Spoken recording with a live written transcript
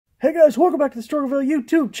Hey guys, welcome back to the Speedometer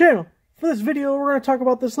YouTube channel. For this video, we're going to talk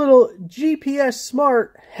about this little GPS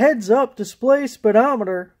smart heads-up display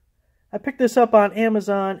speedometer. I picked this up on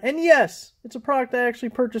Amazon, and yes, it's a product I actually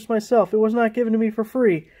purchased myself. It was not given to me for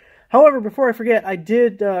free. However, before I forget, I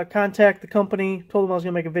did contact the company, told them I was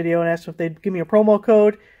going to make a video, and asked if they'd give me a promo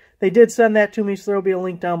code. They did send that to me, so there will be a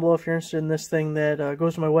link down below if you're interested in this thing that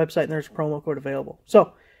goes to my website, and there's a promo code available.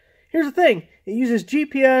 So, here's the thing. It uses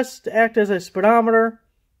GPS to act as a speedometer.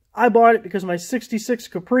 I bought it because my 66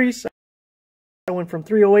 Caprice, I went from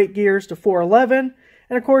 308 gears to 411,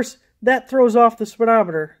 and of course, that throws off the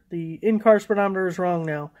speedometer. The in-car speedometer is wrong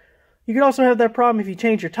now. You could also have that problem if you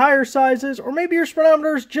change your tire sizes, or maybe your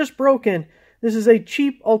speedometer is just broken. This is a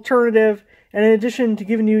cheap alternative, and in addition to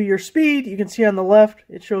giving you your speed, you can see on the left,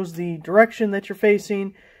 it shows the direction that you're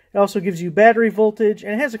facing. It also gives you battery voltage,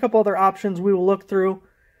 and it has a couple other options we will look through.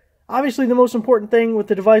 Obviously, the most important thing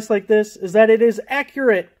with a device like this is that it is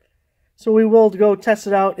accurate. So we will go test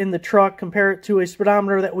it out in the truck, compare it to a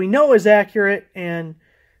speedometer that we know is accurate, and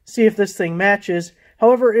see if this thing matches.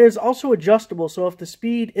 However, it is also adjustable, so if the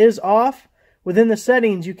speed is off, within the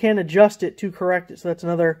settings you can adjust it to correct it. So that's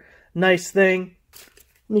another nice thing.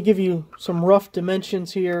 Let me give you some rough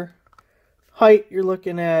dimensions here. Height, you're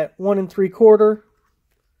looking at 1 3/4.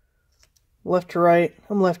 Left to right.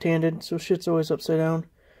 I'm left-handed, so shit's always upside down.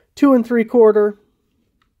 2 3/4.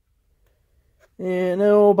 And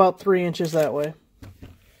about 3 inches that way.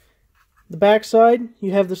 The back side,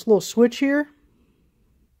 you have this little switch here.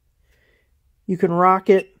 You can rock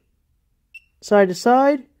it side to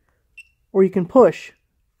side, or you can push.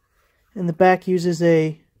 And the back uses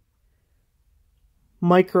a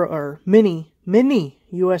micro or mini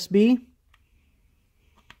USB.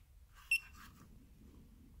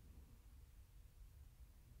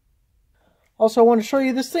 Also, I want to show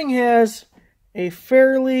you this thing has a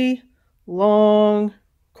fairly long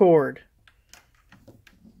cord.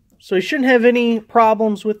 So you shouldn't have any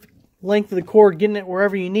problems with the length of the cord, getting it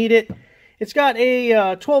wherever you need it. It's got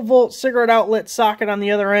a 12 volt cigarette outlet socket on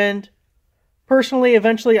the other end. Personally,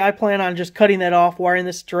 eventually I plan on just cutting that off, wiring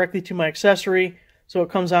this directly to my accessory so it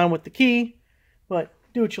comes on with the key. But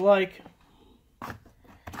do what you like.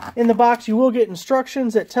 In the box you will get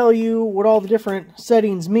instructions that tell you what all the different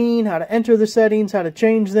settings mean, how to enter the settings, how to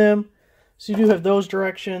change them. So you do have those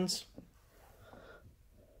directions.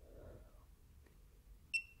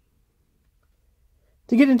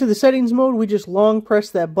 To get into the settings mode, we just long press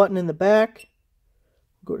that button in the back.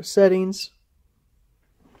 Go to settings.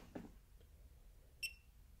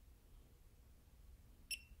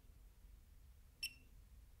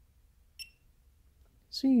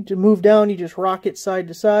 See, to move down, you just rock it side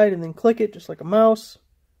to side and then click it just like a mouse.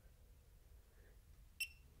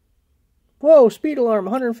 Whoa, speed alarm,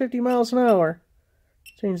 150 miles an hour.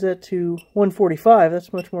 Change that to 145,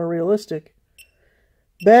 that's much more realistic.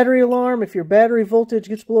 Battery alarm, if your battery voltage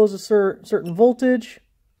gets below a certain voltage.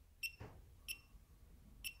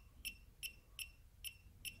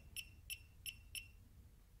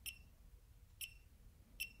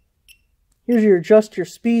 Here's your adjust your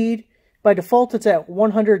speed. By default, it's at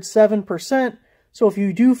 107%. So if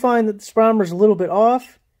you do find that the speedometer is a little bit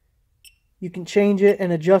off, you can change it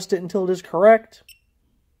and adjust it until it is correct.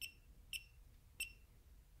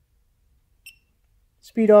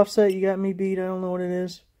 Speed offset, you got me beat. I don't know what it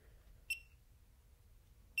is.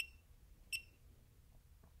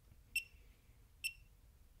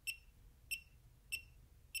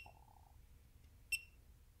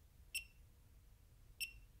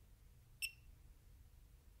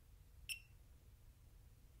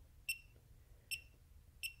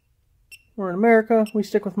 We're in America. We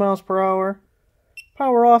stick with miles per hour.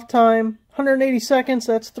 Power off time, 180 seconds.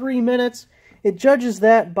 That's 3 minutes. It judges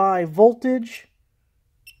that by voltage.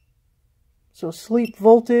 So sleep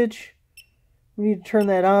voltage, we need to turn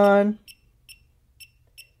that on.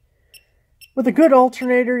 With a good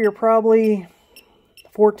alternator, you're probably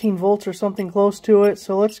 14 volts or something close to it.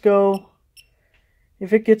 So let's go,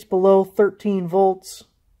 if it gets below 13 volts,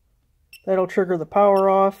 that'll trigger the power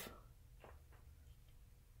off.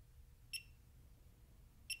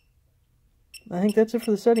 I think that's it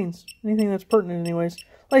for the settings. Anything that's pertinent anyways.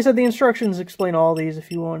 Like I said, the instructions explain all these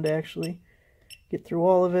if you wanted to actually get through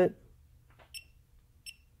all of it.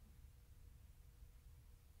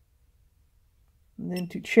 And then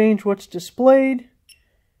to change what's displayed,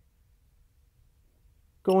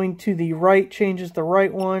 going to the right changes the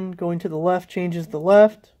right one, going to the left changes the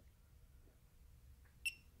left.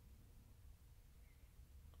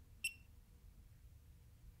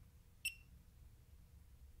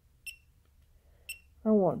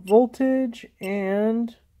 I want voltage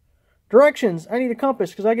and directions. I need a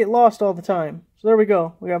compass because I get lost all the time. So there we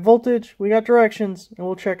go. We got voltage, we got directions, and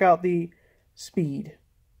we'll check out the speed.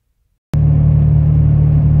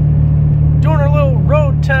 Doing our little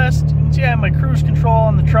road test. You can see I have my cruise control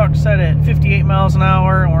on the truck set at 58 miles an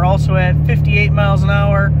hour, and we're also at 58 miles an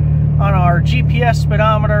hour on our GPS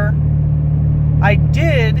speedometer. I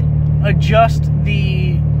did adjust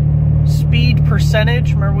the speed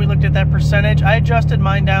percentage. Remember we looked at that percentage? I adjusted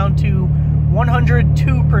mine down to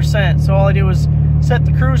 102%. So all I did was set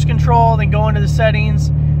the cruise control, then go into the settings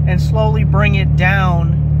and slowly bring it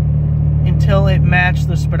down until it matched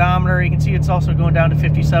the speedometer. You can see it's also going down to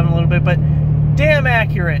 57 a little bit, but damn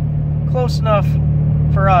accurate. Close enough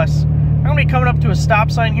for us. I'm going to be coming up to a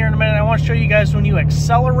stop sign here in a minute. I want to show you guys when you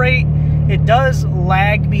accelerate, it does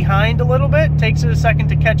lag behind a little bit. It takes it a second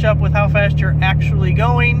to catch up with how fast you're actually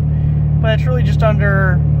going, but it's really just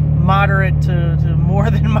under moderate to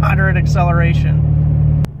more than moderate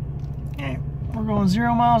acceleration. Okay, we're going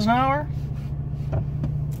 0 miles an hour.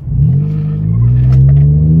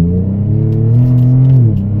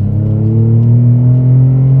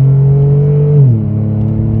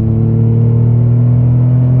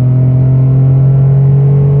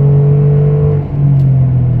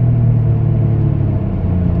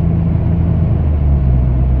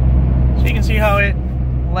 See how it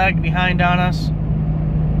lagged behind on us,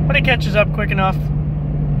 but it catches up quick enough.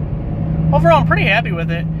 Overall, I'm pretty happy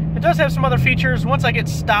with it. It does have some other features. Once I get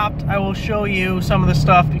stopped, I will show you some of the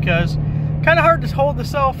stuff, because kind of hard to hold the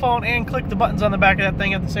cell phone and click the buttons on the back of that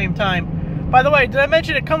thing at the same time. By the way, did I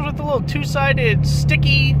mention it comes with a little two-sided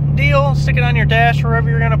sticky deal? Stick it on your dash wherever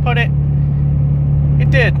you're going to put it. It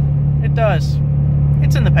did. It does.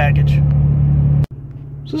 It's in the package.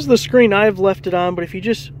 So this is the screen I've left it on, but if you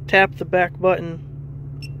just tap the back button,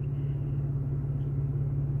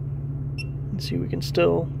 let's see, we can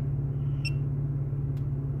still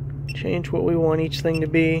change what we want each thing to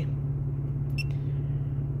be.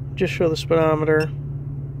 Just show the speedometer.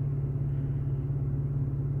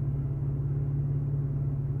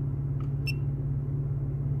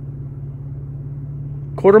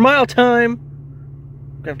 Quarter-mile time.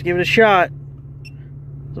 Gonna have to give it a shot.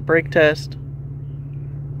 It's a brake test.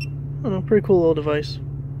 I don't know, pretty cool little device.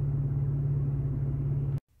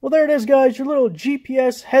 Well, there it is, guys, your little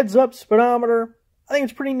GPS heads-up speedometer. I think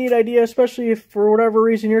it's a pretty neat idea, especially if for whatever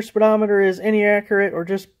reason your speedometer is inaccurate or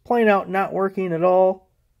just plain out not working at all.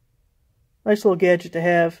 Nice little gadget to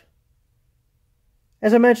have.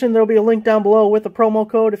 As I mentioned, there'll be a link down below with the promo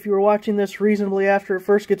code if you were watching this reasonably after it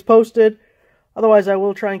first gets posted. Otherwise, I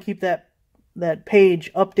will try and keep that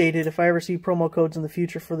page updated if I ever see promo codes in the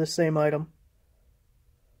future for this same item.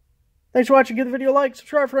 Thanks for watching. Give the video a like,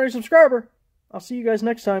 subscribe for any subscriber. I'll see you guys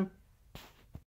next time.